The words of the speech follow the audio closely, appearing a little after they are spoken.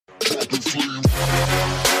Hi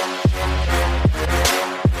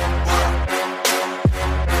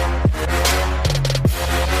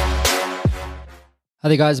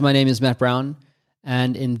there guys, my name is Matt Brown,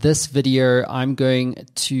 and in this video I'm going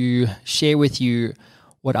to share with you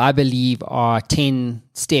what I believe are 10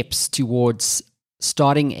 steps towards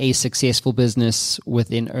starting a successful business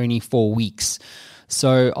within only 4 weeks.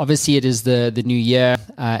 So obviously it is the new year,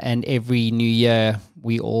 and every new year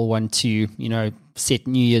we all want to, set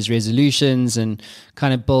New Year's resolutions and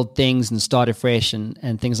kind of build things and start afresh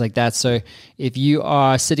and things like that. So if you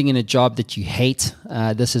are sitting in a job that you hate,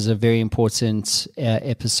 this is a very important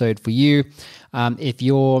episode for you. If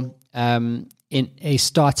you're in a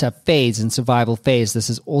startup phase and survival phase, this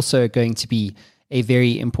is also going to be a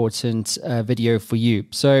very important video for you.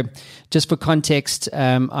 So just for context,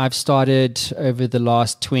 I've started over the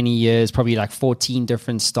last 20 years, probably like 14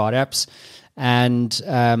 different startups. And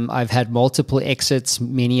I've had multiple exits.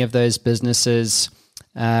 Many of those businesses,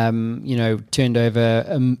 turned over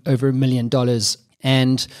 $1 million.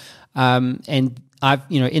 And I've,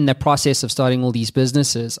 in the process of starting all these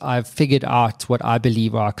businesses, I've figured out what I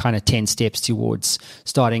believe are kind of 10 steps towards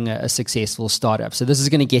starting a successful startup. So this is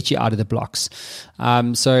going to get you out of the blocks.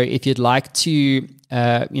 So if you'd like to,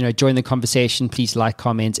 join the conversation, please like,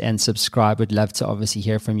 comment, and subscribe. Would love to obviously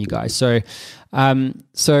hear from you guys. So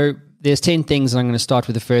there's 10 things, and I'm going to start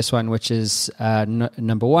with the first one, which is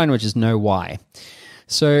number one, which is know why.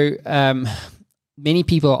 So many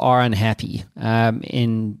people are unhappy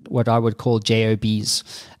in what I would call JOBs.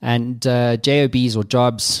 And JOBs or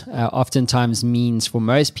jobs oftentimes means for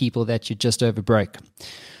most people that you're just over broke.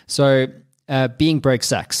 So being broke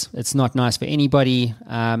sucks. It's not nice for anybody.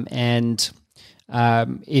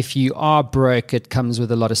 If you are broke, it comes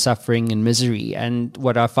with a lot of suffering and misery. And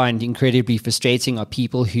what I find incredibly frustrating are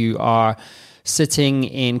people who are sitting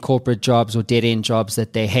in corporate jobs or dead-end jobs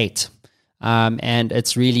that they hate. And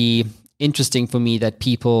it's really interesting for me that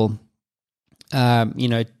people,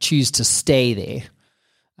 choose to stay there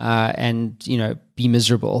and, be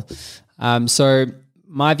miserable. So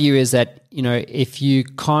my view is that, if you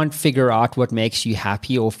can't figure out what makes you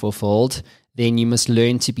happy or fulfilled, then you must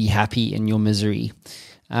learn to be happy in your misery.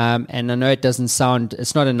 And I know it's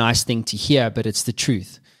not a nice thing to hear, but it's the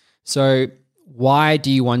truth. So why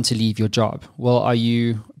do you want to leave your job? Well, are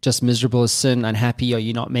you just miserable as sin, unhappy? Are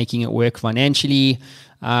you not making it work financially?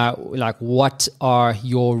 What are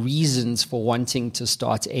your reasons for wanting to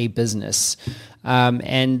start a business?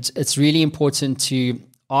 And it's really important to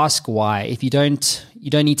ask why. If you don't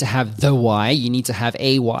need to have the why, you need to have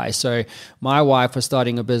a why. So my why for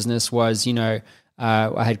starting a business was, I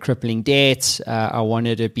had crippling debt. I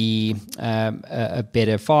wanted to be a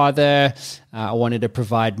better father. I wanted to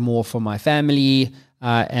provide more for my family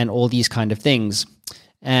and all these kind of things.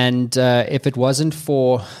 And if it wasn't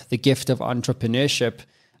for the gift of entrepreneurship,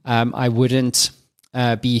 I wouldn't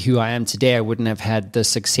be who I am today. I wouldn't have had the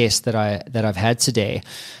success that I've had today.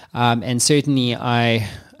 And certainly I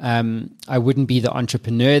wouldn't be the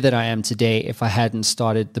entrepreneur that I am today if I hadn't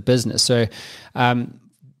started the business. So,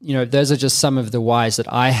 those are just some of the whys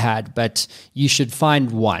that I had, but you should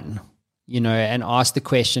find one, and ask the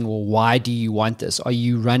question, well, why do you want this? Are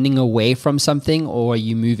you running away from something, or are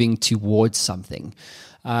you moving towards something?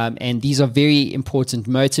 And these are very important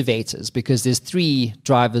motivators, because there's 3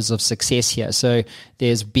 drivers of success here. So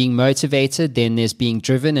there's being motivated, then there's being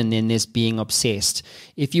driven, and then there's being obsessed.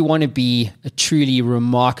 If you want to be a truly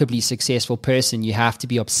remarkably successful person, you have to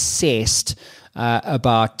be obsessed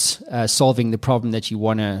about solving the problem that you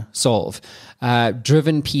want to solve.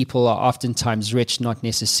 Driven people are oftentimes rich, not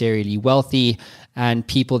necessarily wealthy, and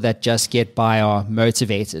people that just get by are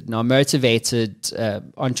motivated. Now, motivated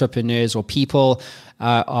entrepreneurs or people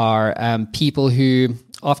are people who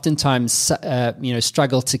oftentimes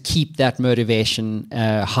struggle to keep that motivation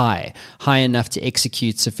high enough to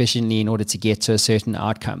execute sufficiently in order to get to a certain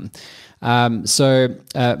outcome. So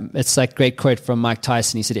it's like a great quote from Mike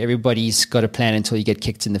Tyson. He said, everybody's got a plan until you get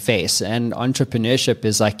kicked in the face. And entrepreneurship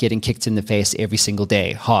is like getting kicked in the face every single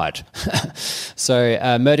day, hard. So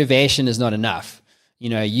motivation is not enough.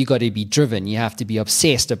 You got to be driven. You have to be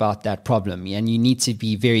obsessed about that problem. And you need to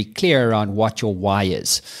be very clear around what your why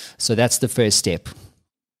is. So that's the first step.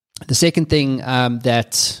 The second thing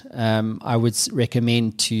that I would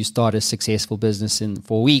recommend to start a successful business in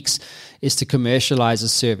 4 weeks is to commercialize a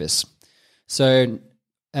service. So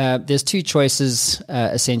there's two choices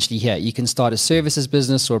essentially here. You can start a services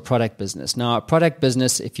business or a product business. Now, a product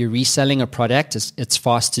business, if you're reselling a product, it's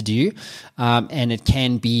fast to do, and it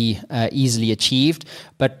can be easily achieved.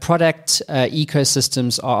 But product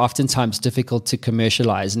ecosystems are oftentimes difficult to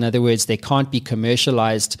commercialize. In other words, they can't be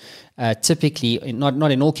commercialized typically,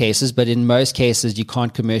 not in all cases, but in most cases, you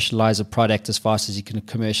can't commercialize a product as fast as you can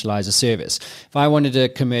commercialize a service. If I wanted to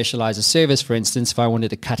commercialize a service, for instance, if I wanted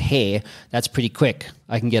to cut hair, that's pretty quick.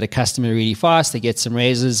 I can get a customer really fast, they get some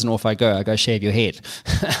razors, and off I go. I go shave your head,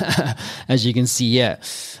 as you can see here.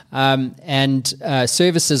 Services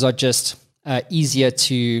are just easier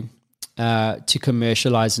to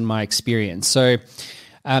commercialize in my experience. So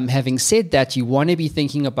having said that, you want to be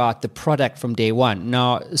thinking about the product from day one.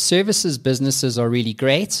 Now, services businesses are really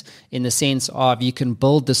great in the sense of you can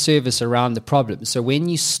build the service around the problem. So when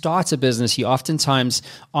you start a business, you oftentimes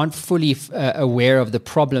aren't fully aware of the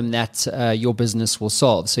problem that your business will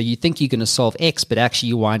solve. So you think you're going to solve X, but actually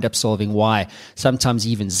you wind up solving Y, sometimes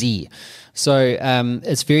even Z. So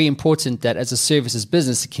it's very important that as a services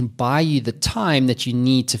business, it can buy you the time that you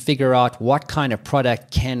need to figure out what kind of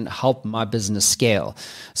product can help my business scale.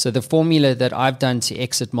 So the formula that I've done to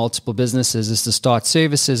exit multiple businesses is to start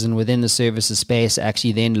services, and within the services space,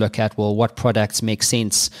 actually then look at, well, what products make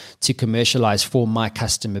sense to commercialize for my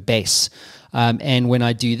customer base. And when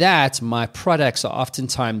I do that, my products are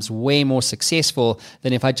oftentimes way more successful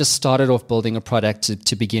than if I just started off building a product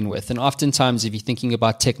to begin with. And oftentimes, if you're thinking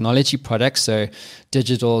about technology products, so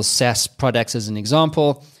digital SaaS products as an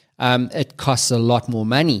example, it costs a lot more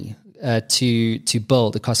money to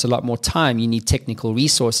build. It costs a lot more time. You need technical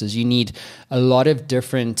resources. You need a lot of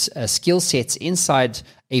different skill sets inside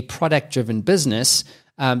a product-driven business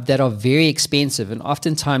that are very expensive. And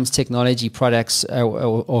oftentimes technology products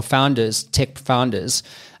or founders, tech founders,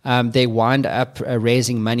 they wind up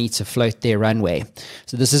raising money to float their runway.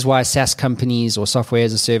 So this is why SaaS companies or software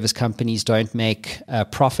as a service companies don't make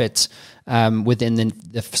profit within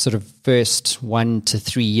the sort of first 1 to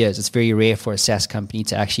 3 years. It's very rare for a SaaS company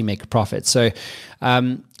to actually make a profit. So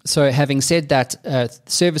having said that,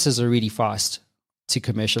 services are really fast to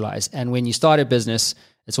commercialize. And when you start a business,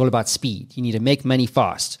 it's all about speed. You need to make money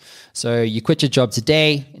fast. So you quit your job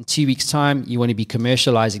today. In 2 weeks' time, you want to be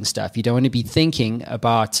commercializing stuff. You don't want to be thinking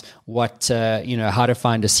about what, how to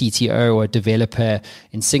find a CTO or a developer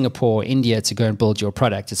in Singapore or India to go and build your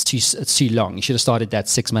product. It's too long. You should have started that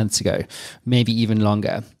 6 months ago, maybe even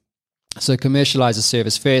longer. So commercialize a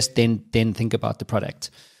service first, then think about the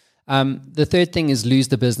product. The third thing is lose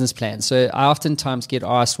the business plan. So I oftentimes get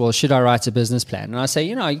asked, well, should I write a business plan? And I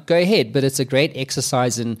say, go ahead, but it's a great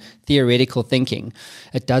exercise in theoretical thinking.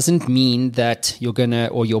 It doesn't mean that you're going to,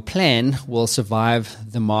 or your plan will survive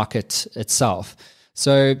the market itself.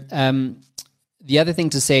 So the other thing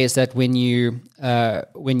to say is that when you're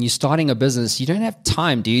starting a business, you don't have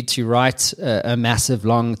time, dude, to write a massive,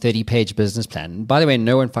 long 30-page business plan. And by the way,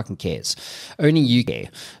 no one fucking cares. Only you care.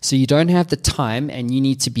 So you don't have the time, and you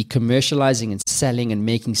need to be commercializing and selling and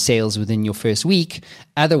making sales within your first week.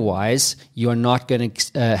 Otherwise, you are not going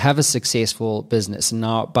to have a successful business. And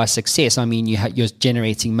now, by success, I mean you're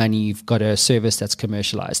generating money. You've got a service that's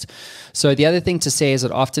commercialized. So the other thing to say is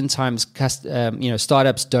that oftentimes,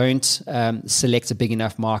 startups don't select a big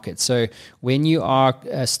enough market. So when you are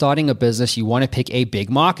starting a business, you want to pick a big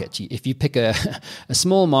market. If you pick a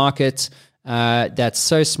small market that's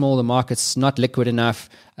so small, the market's not liquid enough,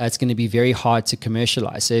 it's going to be very hard to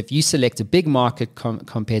commercialize. So if you select a big market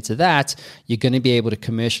compared to that, you're going to be able to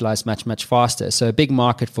commercialize much, much faster. So a big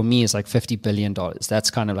market for me is like $50 billion. That's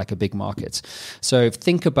kind of like a big market. So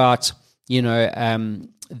think about,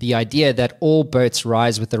 the idea that all boats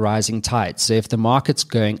rise with the rising tide. So if the market's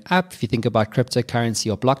going up, if you think about cryptocurrency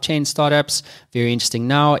or blockchain startups, very interesting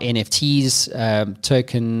now, NFTs,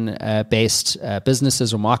 token-based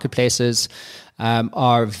businesses or marketplaces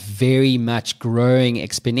are very much growing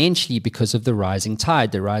exponentially because of the rising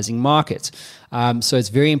tide, the rising market. So it's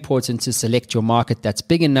very important to select your market that's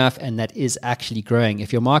big enough and that is actually growing.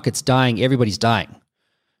 If your market's dying, everybody's dying.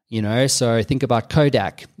 So think about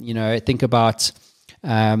Kodak, think about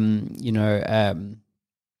the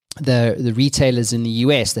retailers in the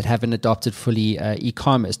US that haven't adopted fully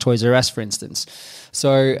e-commerce, Toys R Us, for instance.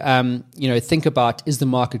 So, think about, is the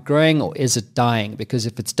market growing or is it dying? Because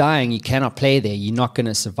if it's dying, you cannot play there. You're not going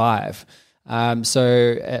to survive. Or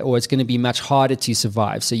it's going to be much harder to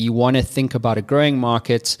survive. So you want to think about a growing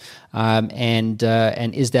market, and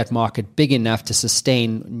is that market big enough to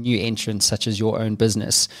sustain new entrants such as your own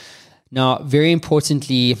business? Now, very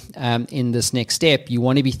importantly, in this next step, you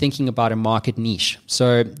want to be thinking about a market niche.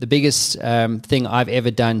 So the biggest thing I've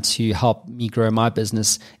ever done to help me grow my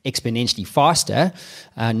business exponentially faster,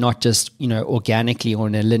 not just organically or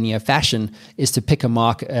in a linear fashion, is to pick a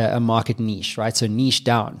market niche, right? So niche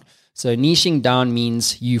down. So niching down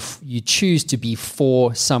means you choose to be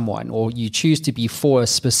for someone, or you choose to be for a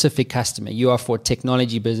specific customer. You are for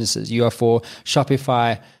technology businesses. You are for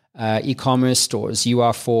Shopify e-commerce stores. You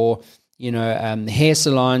are for hair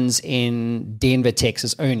salons in Denver,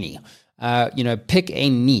 Texas only. Pick a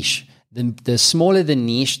niche. The smaller the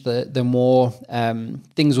niche, the more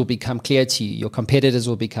things will become clear to you. Your competitors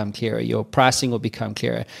will become clearer. Your pricing will become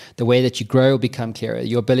clearer. The way that you grow will become clearer.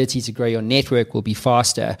 Your ability to grow your network will be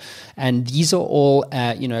faster. And these are all,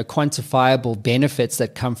 quantifiable benefits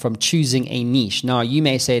that come from choosing a niche. Now, you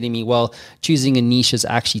may say to me, well, choosing a niche is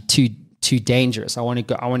actually too dangerous. I want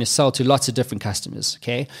to sell to lots of different customers.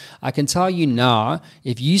 Okay. I can tell you now,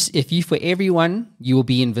 if you for everyone, you will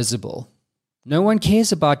be invisible. No one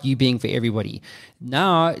cares about you being for everybody.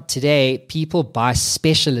 Now, today, people buy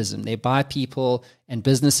specialism. They buy people and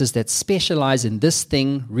businesses that specialize in this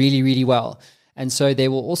thing really, really well. And so they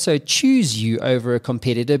will also choose you over a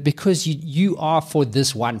competitor because you are for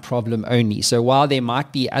this one problem only. So while there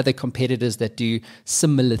might be other competitors that do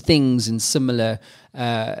similar things in similar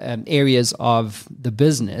areas of the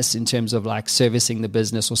business in terms of like servicing the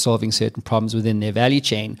business or solving certain problems within their value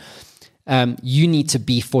chain, you need to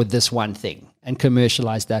be for this one thing and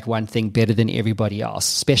commercialize that one thing better than everybody else,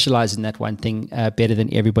 specialize in that one thing better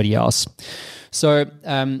than everybody else. So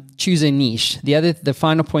choose a niche. The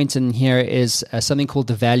final point in here is something called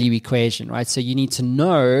the value equation, right? So you need to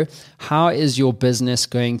know, how is your business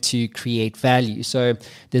going to create value? So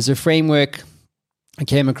there's a framework I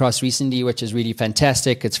came across recently, which is really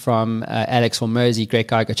fantastic. It's from Alex Hormozy, great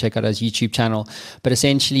guy. Go check out his YouTube channel. But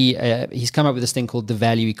essentially, he's come up with this thing called the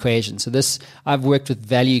value equation. So I've worked with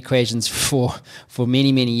value equations for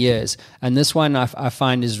many, many years. And this one I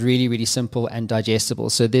find is really, really simple and digestible.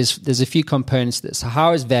 So there's a few components to this. So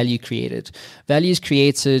how is value created? Value is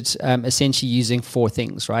created essentially using four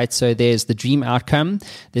things, right? So there's the dream outcome.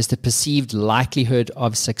 There's the perceived likelihood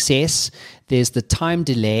of success. There's the time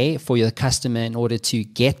delay for your customer in order to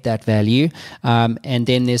get that value. And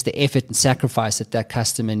then there's the effort and sacrifice that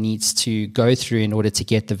customer needs to go through in order to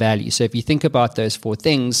get the value. So if you think about those four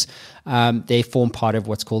things, they form part of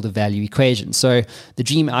what's called a value equation. So the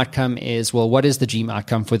dream outcome is, well, what is the dream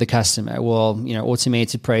outcome for the customer? Well,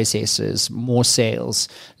 automated processes, more sales,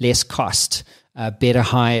 less cost, better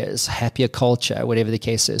hires, happier culture, whatever the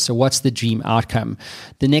case is. So what's the dream outcome?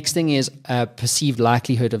 The next thing is perceived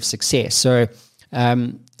likelihood of success. So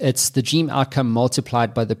it's the dream outcome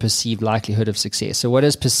multiplied by the perceived likelihood of success. So what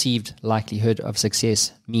does perceived likelihood of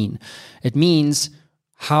success mean? It means,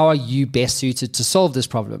 how are you best suited to solve this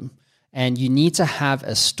problem? And you need to have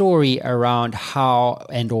a story around how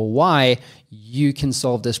and or why you can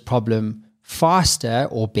solve this problem faster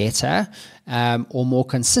or better or more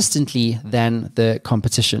consistently than the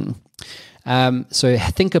competition. So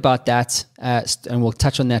think about that, and we'll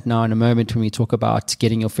touch on that now in a moment when we talk about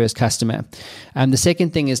getting your first customer. The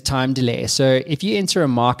second thing is time delay. So if you enter a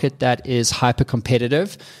market that is hyper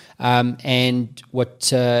competitive, and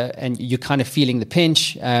you're kind of feeling the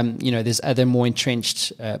pinch, there's other more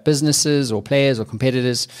entrenched businesses or players or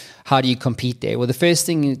competitors. How do you compete there? Well, the first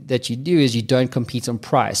thing that you do is you don't compete on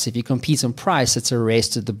price. If you compete on price, it's a race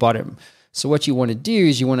to the bottom. So what you want to do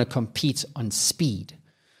is you want to compete on speed.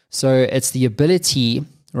 So it's the ability,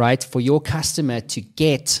 right, for your customer to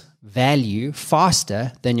get value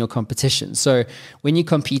faster than your competition. So when you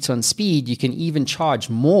compete on speed, you can even charge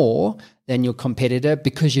more than your competitor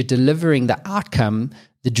because you're delivering the outcome,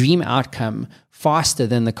 the dream outcome, faster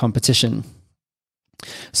than the competition.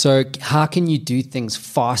 So how can you do things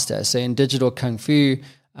faster? So in Digital Kung Fu,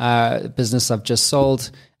 business I've just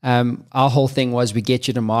sold, our whole thing was we get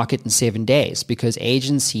you to market in 7 days because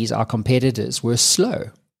agencies, our competitors, were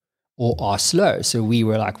slow or are slow. So we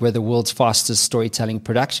were like, we're the world's fastest storytelling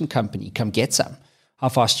production company. Come get some. How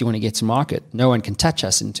fast do you want to get to market? No one can touch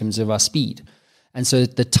us in terms of our speed. And so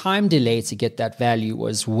the time delay to get that value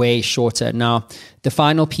was way shorter. Now, the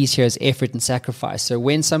final piece here is effort and sacrifice. So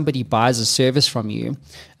when somebody buys a service from you,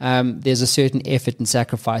 there's a certain effort and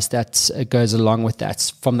sacrifice that goes along with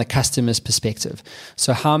that from the customer's perspective.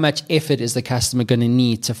 So how much effort is the customer going to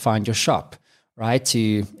need to find your shop, right,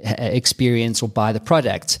 to experience or buy the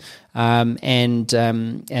product? And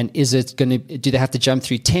is it going to, do they have to jump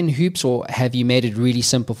through 10 hoops, or have you made it really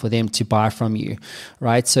simple for them to buy from you,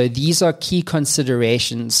 right? So these are key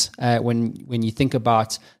considerations when you think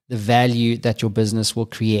about the value that your business will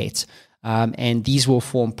create. And these will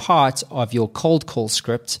form part of your cold call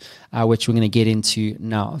script, which we're going to get into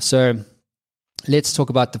now. So let's talk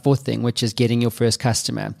about the fourth thing, which is getting your first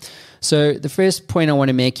customer. So the first point I want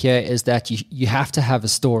to make here is that you have to have a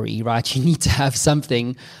story, right? You need to have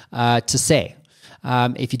something to say.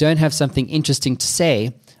 If you don't have something interesting to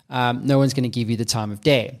say, no one's going to give you the time of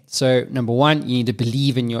day. So number one, you need to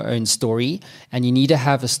believe in your own story, and you need to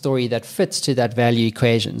have a story that fits to that value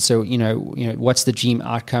equation. So, what's the dream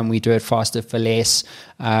outcome? We do it faster for less,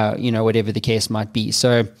 whatever the case might be.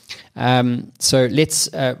 So let's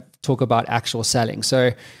talk about actual selling.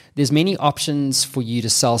 So there's many options for you to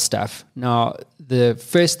sell stuff. Now, the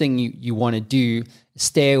first thing you want to do is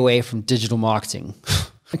stay away from digital marketing.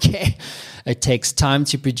 Okay. It takes time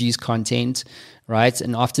to produce content, right?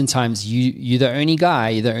 And oftentimes you're the only guy,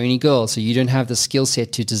 you're the only girl, so you don't have the skill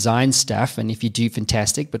set to design stuff. And if you do,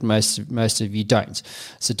 fantastic, but most of you don't.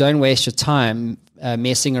 So don't waste your time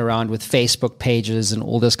messing around with Facebook pages and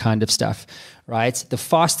all this kind of stuff, right? The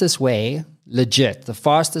fastest way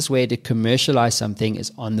to commercialize something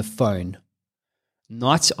is on the phone,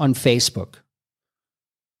 not on Facebook,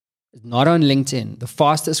 not on LinkedIn. The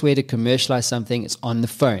fastest way to commercialize something is on the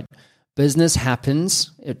phone. Business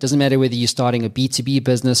happens. It doesn't matter whether you're starting a B2B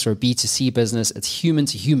business or a B2C business. It's human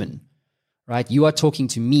to human, right? You are talking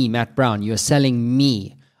to me, Matt Brown. You are selling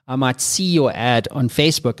me. I might see your ad on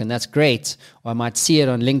Facebook, and that's great. Or I might see it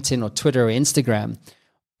on LinkedIn or Twitter or Instagram.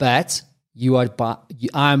 But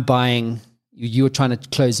I'm buying. You're trying to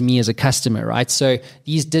close me as a customer, right? So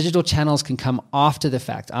these digital channels can come after the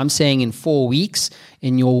fact. I'm saying in 4 weeks,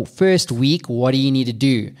 in your first week, what do you need to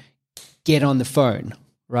do? Get on the phone.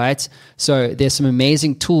 Right? So there's some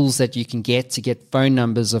amazing tools that you can get to get phone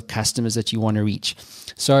numbers of customers that you want to reach.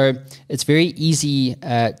 So it's very easy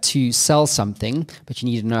to sell something, but you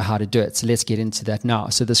need to know how to do it. So let's get into that now.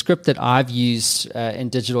 So the script that I've used in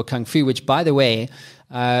Digital Kung Fu, which by the way,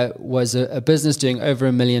 was a business doing over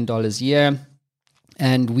 $1 million a year.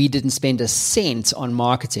 And we didn't spend a cent on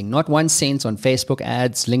marketing, not 1 cent on Facebook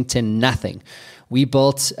ads, LinkedIn, nothing. We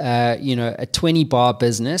built, a 20-bar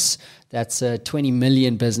business. That's a 20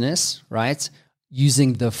 million business, right?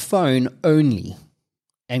 Using the phone only,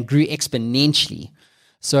 and grew exponentially.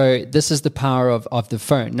 So this is the power of the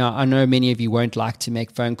phone. Now, I know many of you won't like to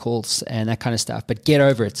make phone calls and that kind of stuff, but get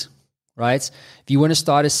over it, right? If you want to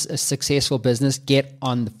start a successful business, get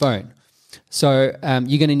on the phone. So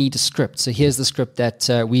you're going to need a script. So here's the script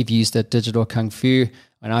that we've used at Digital Kung Fu,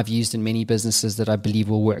 and I've used in many businesses that I believe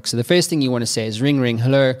will work. So the first thing you want to say is ring, ring,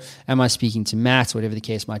 hello, am I speaking to Matt, whatever the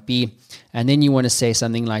case might be. And then you want to say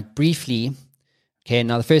something like briefly. Okay,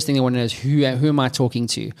 now the first thing they want to know is who am I talking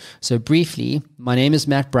to? So briefly, my name is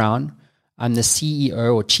Matt Brown. I'm the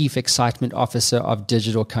CEO or Chief Excitement Officer of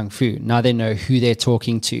Digital Kung Fu. Now they know who they're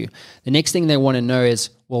talking to. The next thing they want to know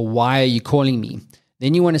is, well, why are you calling me?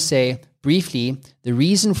 Then you want to say, briefly, the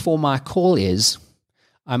reason for my call is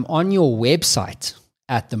I'm on your website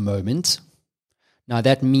at the moment. Now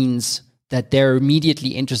that means that they're immediately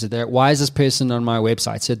interested. Why is this person on my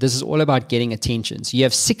website? So this is all about getting attention. So you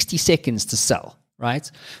have 60 seconds to sell,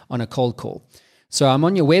 right, on a cold call. So I'm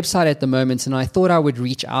on your website at the moment, and I thought I would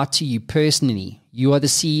reach out to you personally. You are the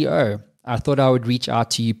CEO. I thought I would reach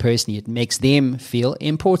out to you personally. It makes them feel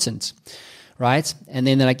important, right? And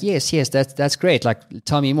then they're like, yes, that's great. Like,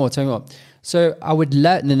 tell me more. So I would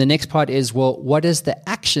and then the next part is, well, what is the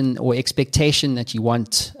action or expectation that you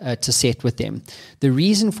want to set with them? The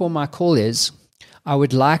reason for my call is I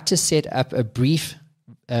would like to set up a brief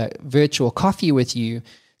virtual coffee with you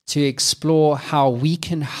to explore how we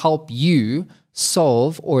can help you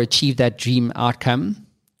solve or achieve that dream outcome,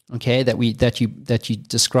 okay, that you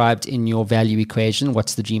described in your value equation.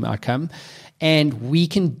 What's the dream outcome? And we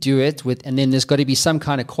can do it and then there's got to be some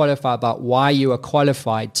kind of qualifier about why you are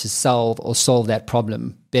qualified to solve that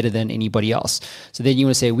problem better than anybody else. So then you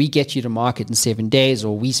want to say, we get you to market in 7 days,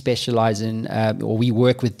 or we specialize in, or we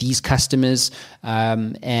work with these customers,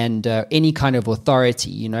 and any kind of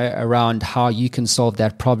authority, around how you can solve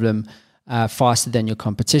that problem faster than your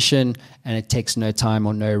competition, and it takes no time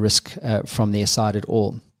or no risk from their side at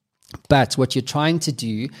all. But what you're trying to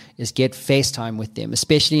do is get FaceTime with them,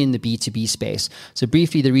 especially in the B2B space. So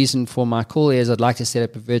briefly, the reason for my call is I'd like to set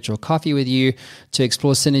up a virtual coffee with you to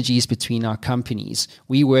explore synergies between our companies.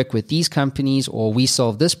 We work with these companies, or we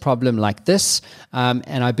solve this problem like this.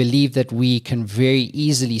 And I believe that we can very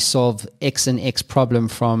easily solve X and X problem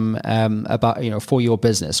from for your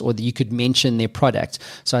business, or that you could mention their product.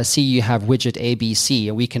 So I see you have widget ABC,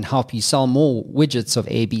 and we can help you sell more widgets of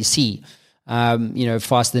ABC.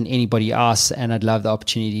 Faster than anybody else, and I'd love the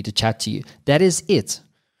opportunity to chat to you. That is it.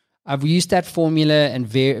 I've used that formula and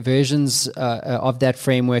versions of that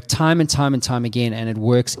framework time and time and time again, and it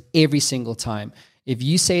works every single time. If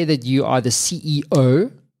you say that you are the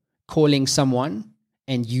CEO calling someone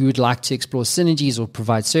and you would like to explore synergies or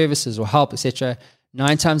provide services or help, etc.,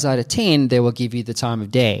 9 times out of 10, they will give you the time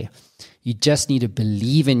of day. You just need to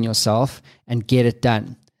believe in yourself and get it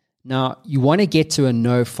done. Now, you want to get to a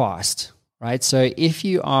no fast, right? So if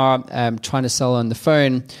you are trying to sell on the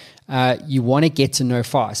phone, you want to get to no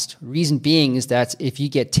fast. Reason being is that if you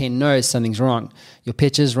get 10 no's, something's wrong. Your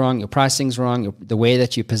pitch is wrong, your pricing's wrong, the way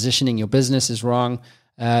that you're positioning your business is wrong.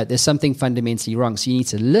 There's something fundamentally wrong. So you need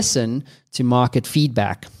to listen to market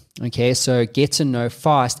feedback. Okay, so get to know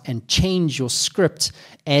fast and change your script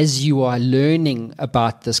as you are learning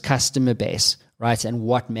about this customer base, right? And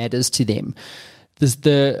what matters to them.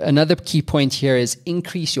 Another key point here is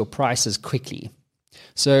increase your prices quickly.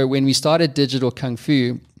 So when we started Digital Kung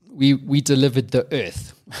Fu, we delivered the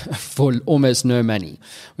earth for almost no money.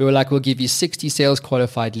 We were like, we'll give you 60 sales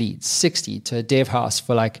qualified leads, 60 to a dev house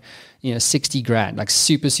for like, 60 grand, like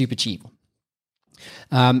super, super cheap.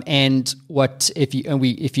 And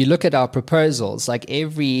if you look at our proposals, like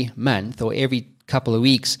every month or every couple of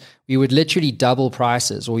weeks, we would literally double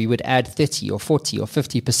prices, or we would add 30 or 40 or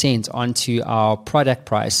 50% onto our product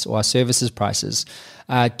price or our services prices,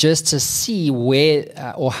 just to see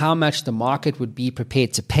where or how much the market would be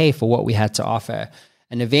prepared to pay for what we had to offer.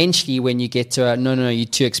 And eventually when you get to no, you're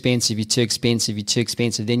too expensive,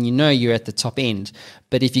 then you're at the top end.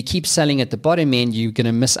 But if you keep selling at the bottom end, you're going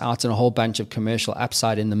to miss out on a whole bunch of commercial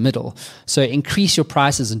upside in the middle. So increase your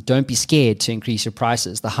prices and don't be scared to increase your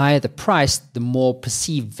prices. The higher the price, the more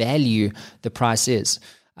perceived value the price is.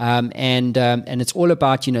 And it's all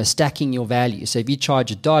about, stacking your value. So if you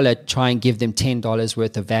charge $1, try and give them $10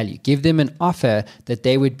 worth of value. Give them an offer that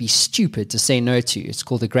they would be stupid to say no to. It's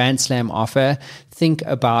called a Grand Slam offer. Think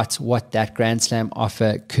about what that Grand Slam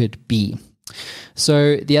offer could be.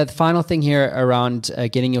 So the other final thing here around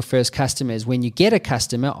getting your first customer is when you get a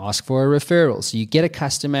customer, ask for a referral. So you get a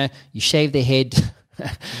customer, you shave their head,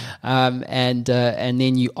 and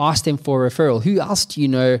then you ask them for a referral. Who else do you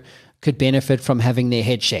know could benefit from having their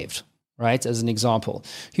head shaved, right? As an example,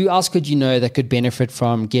 who else could you know that could benefit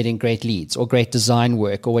from getting great leads or great design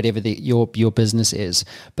work or whatever your business is?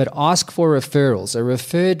 But ask for referrals. A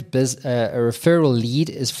referral lead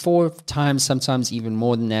is 4 times, sometimes even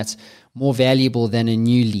more than that, more valuable than a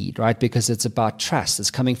new lead, right? Because it's about trust. It's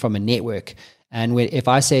coming from a network. And if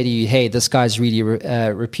I say to you, hey, this guy's really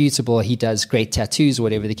reputable, he does great tattoos, or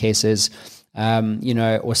whatever the case is,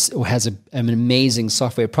 or has an amazing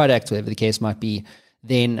software product, whatever the case might be,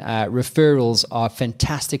 then referrals are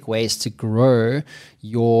fantastic ways to grow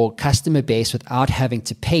your customer base without having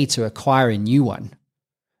to pay to acquire a new one.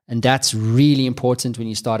 And that's really important when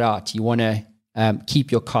you start out. You want to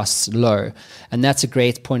keep your costs low. And that's a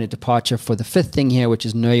great point of departure for the 5th thing here, which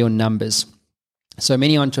is know your numbers. So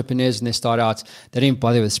many entrepreneurs, when they start out, they don't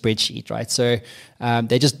bother with a spreadsheet, right? So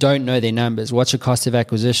they just don't know their numbers. What's your cost of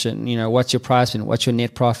acquisition? What's your price? What's your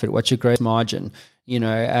net profit? What's your gross margin?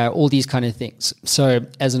 All these kind of things. So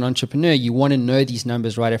as an entrepreneur, you want to know these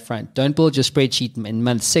numbers right up front. Don't build your spreadsheet in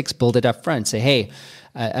month 6, build it up front. Say, hey,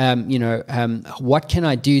 what can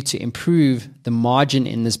I do to improve the margin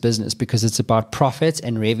in this business? Because it's about profit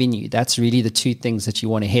and revenue. That's really the 2 things that you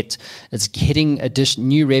want to hit. It's hitting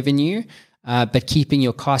new revenue, but keeping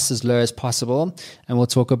your costs as low as possible. And we'll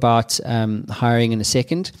talk about hiring in a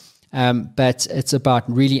second. But it's about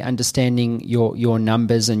really understanding your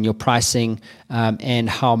numbers and your pricing, and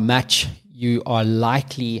how much you are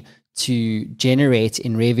likely to generate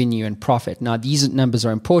in revenue and profit. Now, these numbers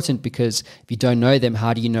are important because if you don't know them,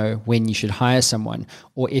 how do you know when you should hire someone?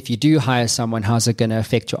 Or if you do hire someone, how's it going to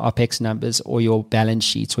affect your OPEX numbers or your balance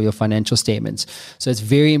sheets or your financial statements? So it's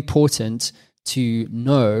very important to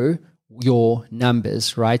know your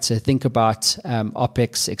numbers, right? So think about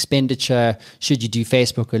OPEX expenditure. Should you do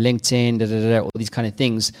Facebook or LinkedIn, all these kind of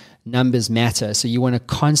things. Numbers matter. So you want to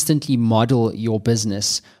constantly model your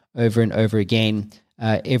business over and over again,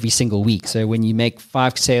 every single week. So when you make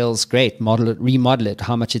 5 sales, great, model it, remodel it.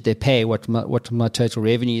 How much did they pay? What's my total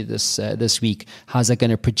revenue this week? How's that going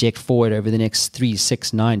to project forward over the next 3,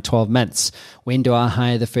 6, 9, 12 months? When do I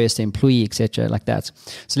hire the first employee, etc., like that?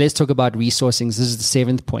 So let's talk about resourcing. This is the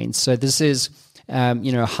 7th point. So this is,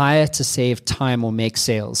 hire to save time or make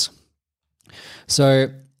sales. So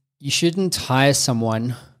you shouldn't hire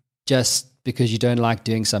someone just because you don't like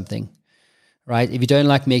doing something. Right? If you don't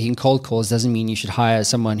like making cold calls, doesn't mean you should hire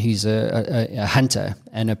someone who's a hunter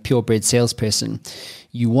and a purebred salesperson.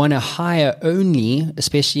 You want to hire only,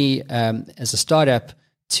 especially as a startup,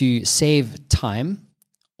 to save time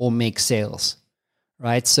or make sales.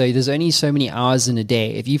 right? So there's only so many hours in a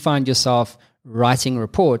day. If you find yourself writing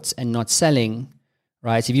reports and not selling,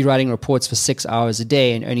 right? If you're writing reports for 6 hours a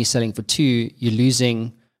day and only selling for 2, you're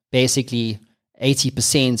losing basically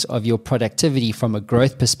 80% of your productivity from a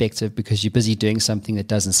growth perspective because you're busy doing something that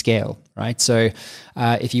doesn't scale, right? So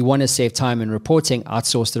if you want to save time in reporting,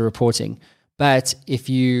 outsource the reporting. But if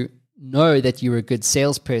you know that you're a good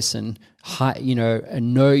salesperson,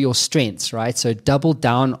 know your strengths, right? So double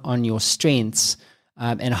down on your strengths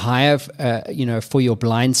and hire, for your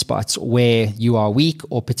blind spots where you are weak,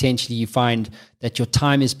 or potentially you find that your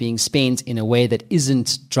time is being spent in a way that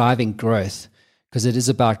isn't driving growth. Because it is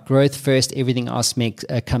about growth first, everything else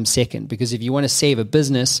comes second. Because if you want to save a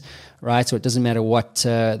business, right, so it doesn't matter what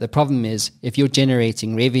the problem is, if you're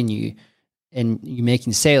generating revenue and you're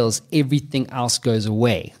making sales, everything else goes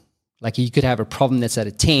away. Like you could have a problem that's at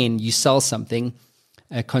a 10, you sell something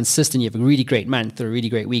consistent, you have a really great month or a really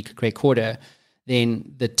great week, a great quarter,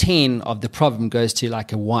 then the 10 of the problem goes to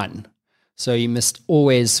like a 1. So you must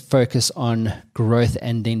always focus on growth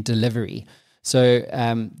and then delivery. So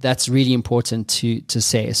that's really important to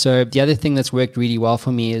say. So the other thing that's worked really well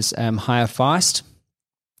for me is hire fast,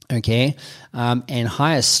 okay, and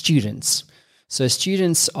hire students. So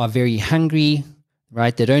students are very hungry,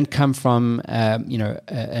 right? They don't come from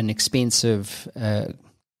an expensive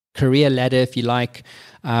career ladder, if you like.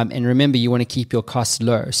 And remember, you want to keep your costs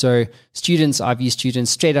low. So students, I've used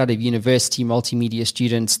students straight out of university, multimedia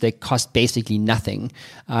students, they cost basically nothing.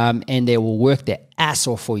 And they will work their ass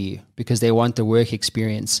off for you because they want the work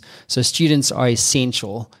experience. So students are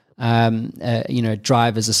essential,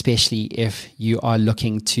 drivers, especially if you are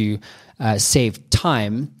looking to save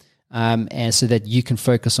time and so that you can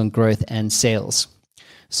focus on growth and sales.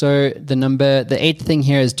 So the 8th thing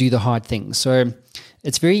here is do the hard things. So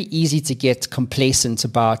it's very easy to get complacent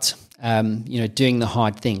about, doing the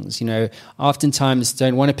hard things. Oftentimes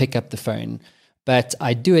don't want to pick up the phone, but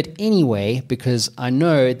I do it anyway because I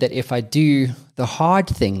know that if I do the hard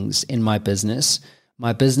things in my business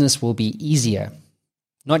will be easier.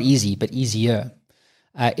 Not easy, but easier.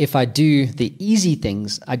 If I do the easy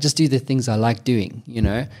things, I just do the things I like doing,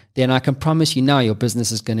 then I can promise you now your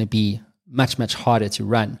business is going to be much, much harder to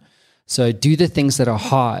run. So do the things that are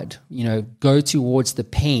hard, go towards the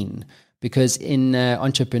pain, because in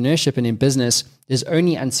entrepreneurship and in business, there's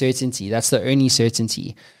only uncertainty. That's the only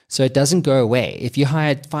certainty. So it doesn't go away. If you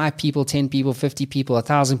hired 5 people, 10 people, 50 people,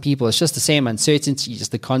 1,000 people, it's just the same uncertainty,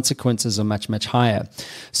 just the consequences are much, much higher.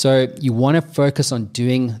 So you want to focus on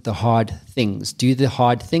doing the hard things. Do the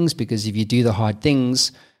hard things, because if you do the hard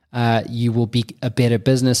things, you will be a better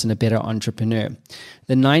business and a better entrepreneur.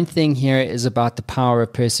 The 9th thing here is about the power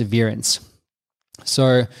of perseverance.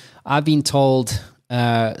 So I've been told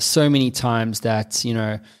so many times that,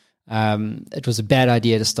 it was a bad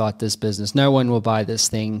idea to start this business. No one will buy this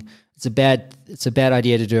thing. It's a bad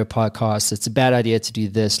idea to do a podcast. It's a bad idea to do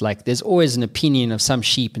this. Like there's always an opinion of some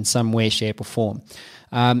sheep in some way, shape or form.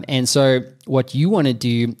 And so what you want to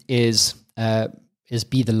do is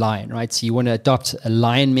be the lion, right? So you want to adopt a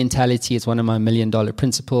lion mentality. It's one of my $1 million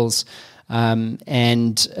principles.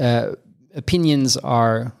 And opinions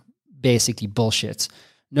are basically bullshit.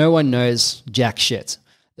 No one knows jack shit.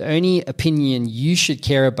 The only opinion you should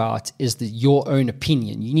care about is your own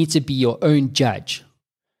opinion. You need to be your own judge,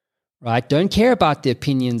 right? Don't care about the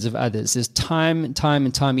opinions of others. There's time and time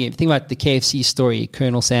again. Think about the KFC story,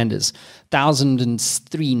 Colonel Sanders,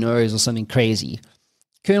 1,003 no's or something crazy.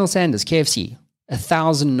 Colonel Sanders, KFC,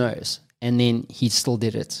 1,000 no's, and then he still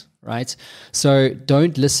did it, right? So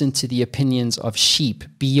don't listen to the opinions of sheep.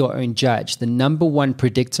 Be your own judge. The number one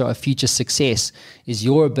predictor of future success is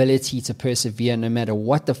your ability to persevere no matter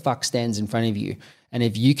what the fuck stands in front of you. And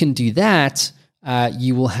if you can do that,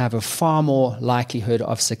 you will have a far more likelihood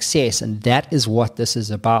of success. And that is what this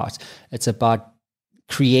is about. It's about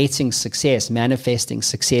creating success, manifesting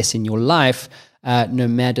success in your life, no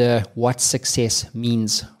matter what success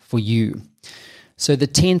means for you. So the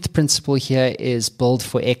 10th principle here is build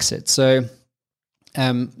for exit. So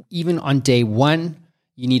even on day one,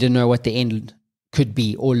 you need to know what the end could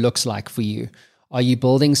be or looks like for you. Are you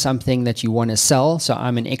building something that you want to sell? So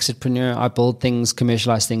I'm an exitpreneur. I build things,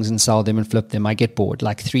 commercialize things, and sell them and flip them. I get bored,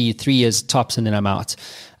 like three years tops, and then I'm out.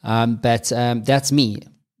 But that's me.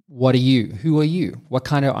 What are you? Who are you? What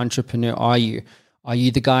kind of entrepreneur are you? Are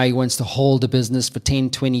you the guy who wants to hold a business for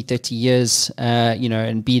 10, 20, 30 years,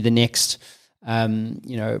 and be the next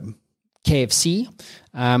KFC,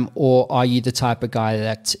 or are you the type of guy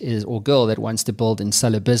that is, or girl that wants to build and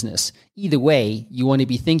sell a business? Either way, you want to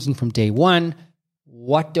be thinking from day one,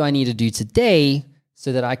 what do I need to do today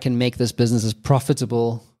so that I can make this business as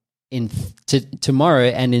profitable tomorrow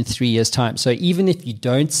and in 3 years' time. So even if you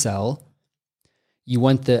don't sell, you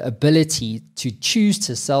want the ability to choose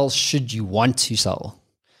to sell should you want to sell.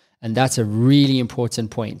 And that's a really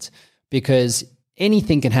important point, because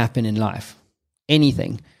anything can happen in life,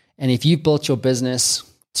 anything. And if you've built your business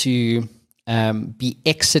to be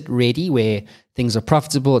exit ready, where things are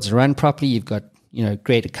profitable, it's run properly, you've got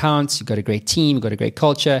great accounts, you've got a great team, you've got a great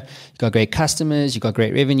culture, you've got great customers, you've got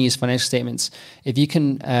great revenues, financial statements. If you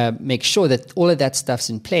can make sure that all of that stuff's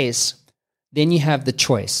in place, then you have the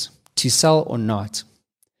choice to sell or not.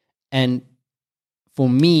 And for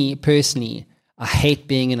me personally, I hate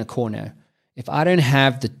being in a corner. If I don't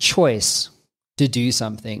have the choice to do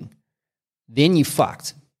something, then you're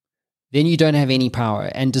fucked. Then you don't have any power.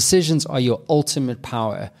 And decisions are your ultimate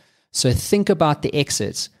power. So think about the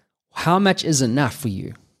exits. How much is enough for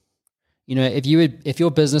you? If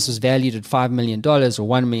your business was valued at $5 million or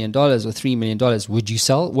 $1 million or $3 million, would you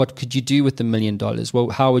sell? What could you do with the $1 million? Well,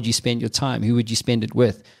 how would you spend your time? Who would you spend it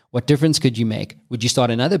with? What difference could you make? Would you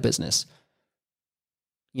start another business?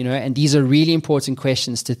 And these are really important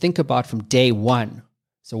questions to think about from day one.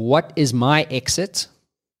 So what is my exit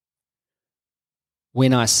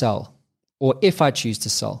when I sell? Or if I choose to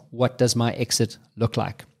sell, what does my exit look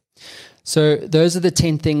like? So those are the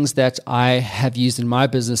 10 things that I have used in my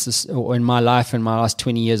businesses or in my life in my last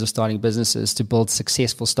 20 years of starting businesses to build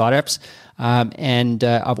successful startups. And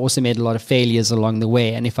I've also made a lot of failures along the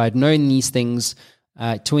way. And if I'd known these things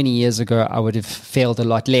 20 years ago, I would have failed a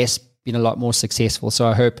lot less, been a lot more successful. So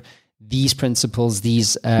I hope these principles,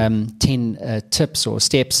 these 10 tips or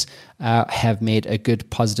steps have made a good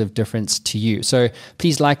positive difference to you. So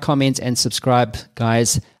please like, comment, and subscribe,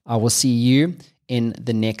 guys. I will see you in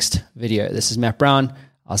the next video. This is Matt Brown.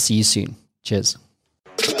 I'll see you soon. Cheers.